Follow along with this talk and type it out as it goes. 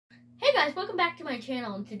Hey guys, welcome back to my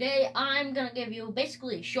channel, and today I'm gonna give you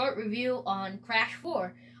basically a short review on Crash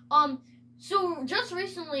 4. So just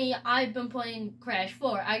recently I've been playing Crash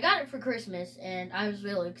 4. I got it for Christmas and I was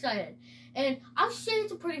really excited. And I'll say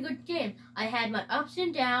it's a pretty good game. I had my ups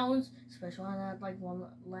and downs, especially on that one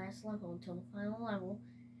last level until the final level.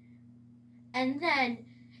 And then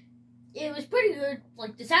it was pretty good.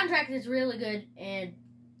 Like the soundtrack is really good, and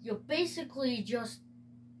you'll basically just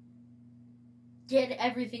get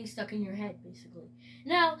everything stuck in your head, basically.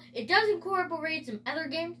 Now, it does incorporate some other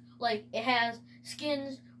games, like it has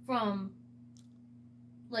skins from,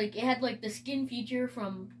 like it had the skin feature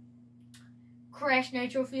from Crash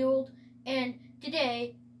Nitro Field, and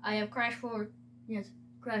today I have Crash 4, yes,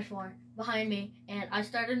 Crash 4 behind me, and I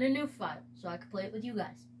started a new file so I could play it with you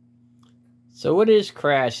guys. So what is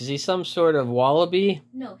Crash? Is he some sort of wallaby?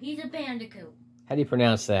 No, he's a bandicoot. How do you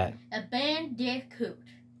pronounce that? A bandicoot.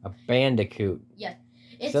 A bandicoot. Yes.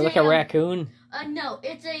 Is that like a raccoon? No,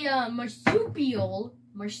 it's a marsupial,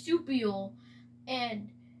 and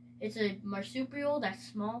it's a marsupial that's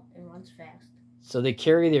small and runs fast. So they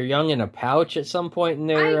carry their young in a pouch at some point in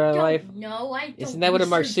their life? No, I don't. Isn't that what a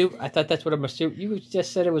marsupial? I thought that's what a marsupial. You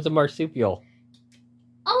just said it was a marsupial.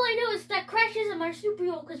 All I know is that Crash is a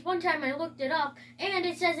marsupial because one time I looked it up and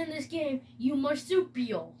it says in this game, you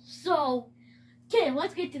marsupial. So, okay,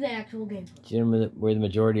 let's get to the actual game. Do you know where the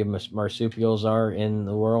majority of marsupials are in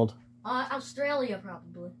the world? Australia,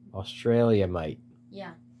 probably. Australia might.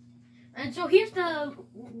 Yeah. And so here's the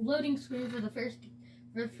loading screen for the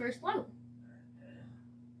first level.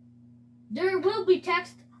 There will be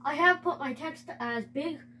text. I have put my text as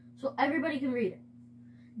big so everybody can read it.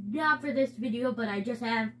 Not for this video, but I just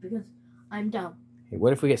have because I'm dumb. Hey,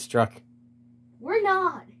 what if we get struck? We're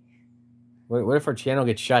not. What if our channel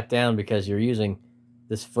gets shut down because you're using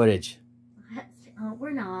this footage?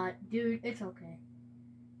 We're not. Dude, it's okay.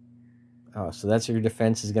 Oh, so that's your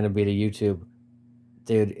defense is going to be to YouTube.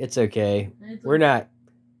 Dude, it's okay. We're not.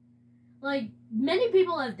 Like, many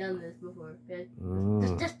people have done this before, okay?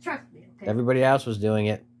 Just trust me, okay? Everybody else was doing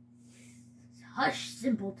it. Hush,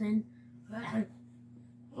 simpleton.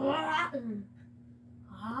 Who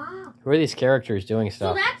are these characters doing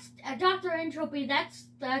stuff? So that's Dr. Entropy, that's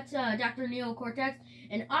Dr. Neocortex,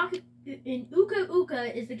 and Uka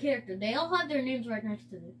Uka is the character. They all have their names right next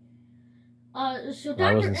to them. So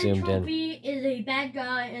Dr. Entropy is a bad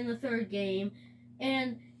guy in the third game,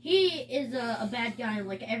 and he is a bad guy in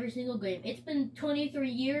like every single game. It's been 23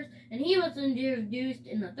 years, and he was introduced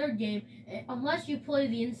in the third game, unless you play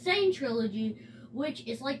the Insane Trilogy, which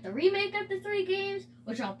is like the remake of the 3 games,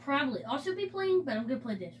 which I'll probably also be playing, but I'm going to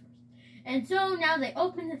play this first. And so now they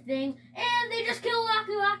open the thing, and they just kill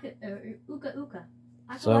Uka Uka.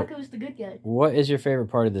 Uka is the good guy. What is your favorite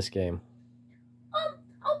part of this game?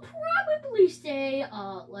 I'll probably say,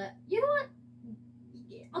 you know what?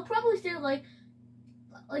 I'll probably say, like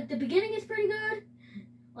the beginning is pretty good.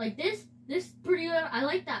 Like, this is pretty good. I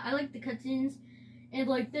like that. I like the cutscenes. And,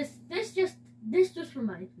 like, this just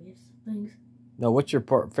reminds me of things. No, what's your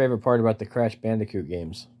favorite part about the Crash Bandicoot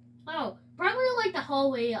games? Oh, probably like the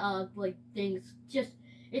hallway things.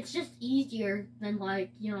 It's just easier than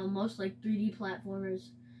most 3D platformers,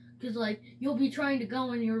 because you'll be trying to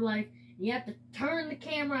go and you have to turn the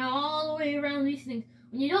camera all the way around these things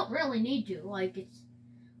when you don't really need to. Like it's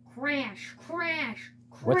crash.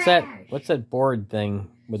 What's that board thing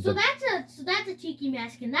with so that's a Tiki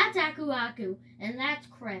Mask, and that's Aku, and that's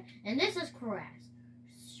Crash, and this is Crash.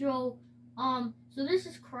 So this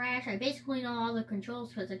is Crash. I basically know all the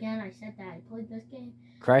controls because, again, I said that I played this game.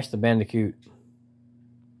 Crash the Bandicoot.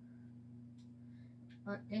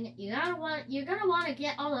 But dang it, you're gonna want to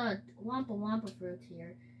get all the Wampa fruits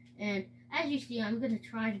here. And as you see, I'm gonna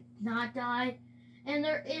try to not die. And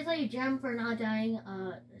there is a gem for not dying.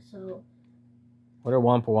 So. What are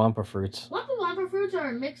Wampa fruits? Wampa fruits are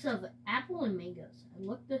a mix of apple and mangoes. I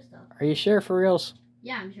looked this up. Are you sure for reals?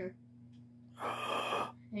 Yeah, I'm sure.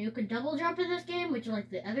 And you can double jump in this game, which like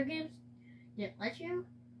the other games didn't let you.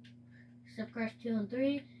 Except Crash 2 and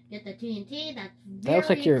 3. Get the TNT. That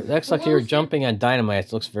looks like you're jumping on dynamite.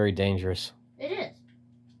 It looks very dangerous. It is.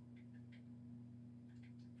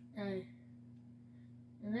 And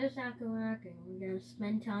there's Aku. We're gonna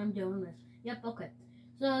spend time doing this. Yep. Okay.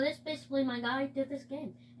 So this is basically my guide to this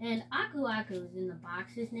game. And Aku is in the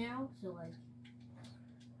boxes now. So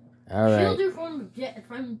all right. Shield you from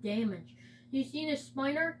damage. You seen his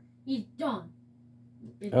spiner? He's done.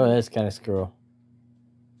 Oh, that's kind of cool.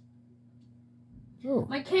 Oh.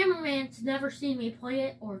 My cameraman's never seen me play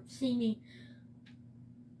it or seen me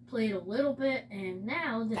play it a little bit, and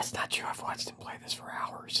now that's not true. I've watched him play this for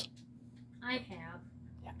hours. I have.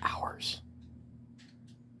 Yeah, hours.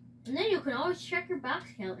 And then you can always check your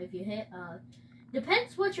box count if you hit,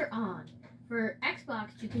 depends what you're on. For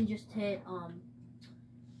Xbox, you can just hit,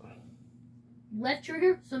 left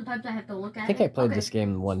trigger. Sometimes I have to look at it. I think I played this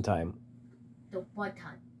game one time. The one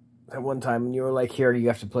time? That one time when you were like, here, you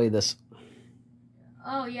have to play this.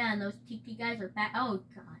 Oh, yeah, and those TT guys are back. Oh,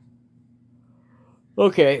 God.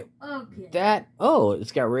 Okay. Okay.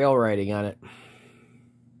 It's got rail riding on it.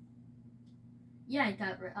 Yeah, I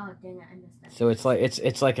got. Oh, dang it, I missed that. So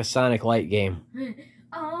it's like a Sonic Light game.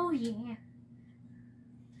 Oh yeah.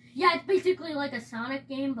 Yeah, it's basically like a Sonic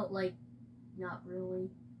game, but like, not really.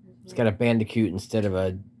 It's got a Bandicoot instead of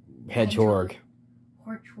a hedgehog.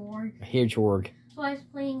 A hedgehog. So I was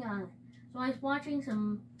playing. So I was watching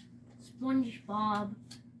some SpongeBob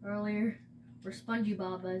earlier, or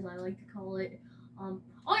SpongeBob as I like to call it.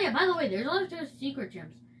 Oh yeah, by the way, there's also secret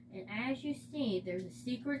gems. And as you see, there's a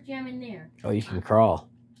secret gem in there. Oh, you can crawl.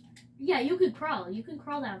 Yeah, you can crawl. You can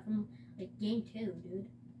crawl that from like game 2, dude.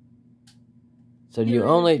 So do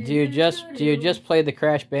you just play the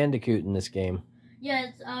Crash Bandicoot in this game? Yeah,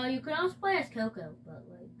 it's, you can also play as Coco, but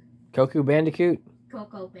like Coco Bandicoot?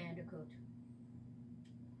 Coco Bandicoot.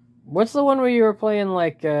 What's the one where you were playing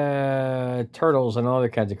like turtles and all other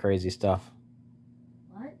kinds of crazy stuff?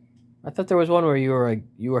 I thought there was one where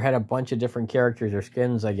you had a bunch of different characters or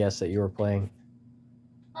skins, I guess, that you were playing.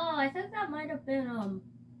 Oh, I think that might have been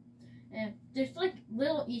there's like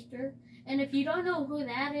little Easter, and if you don't know who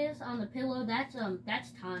that is on the pillow, that's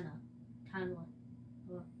Tana.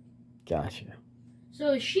 Gotcha.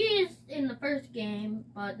 So she is in the first game,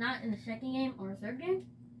 but not in the second game or third game.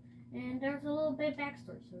 And there's a little bit of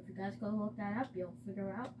backstory. So if you guys go look that up, you'll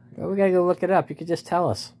figure out. Well, we gotta go look it up. You could just tell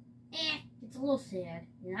us. It's a little sad.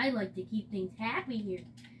 And I like to keep things happy here.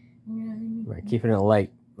 You know what I mean? Right, keeping it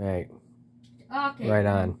light. Right. Okay. Right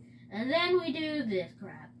on. And then we do this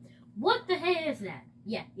crap. What the hell is that?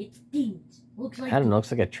 Yeah, it's demons. Looks like I don't know.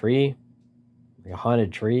 Looks like a tree. Like a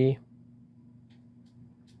haunted tree.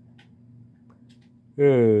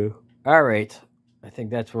 Ooh. All right. I think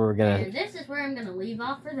that's where we're gonna. And this is where I'm gonna leave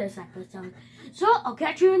off for this episode. So I'll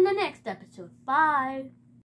catch you in the next episode. Bye.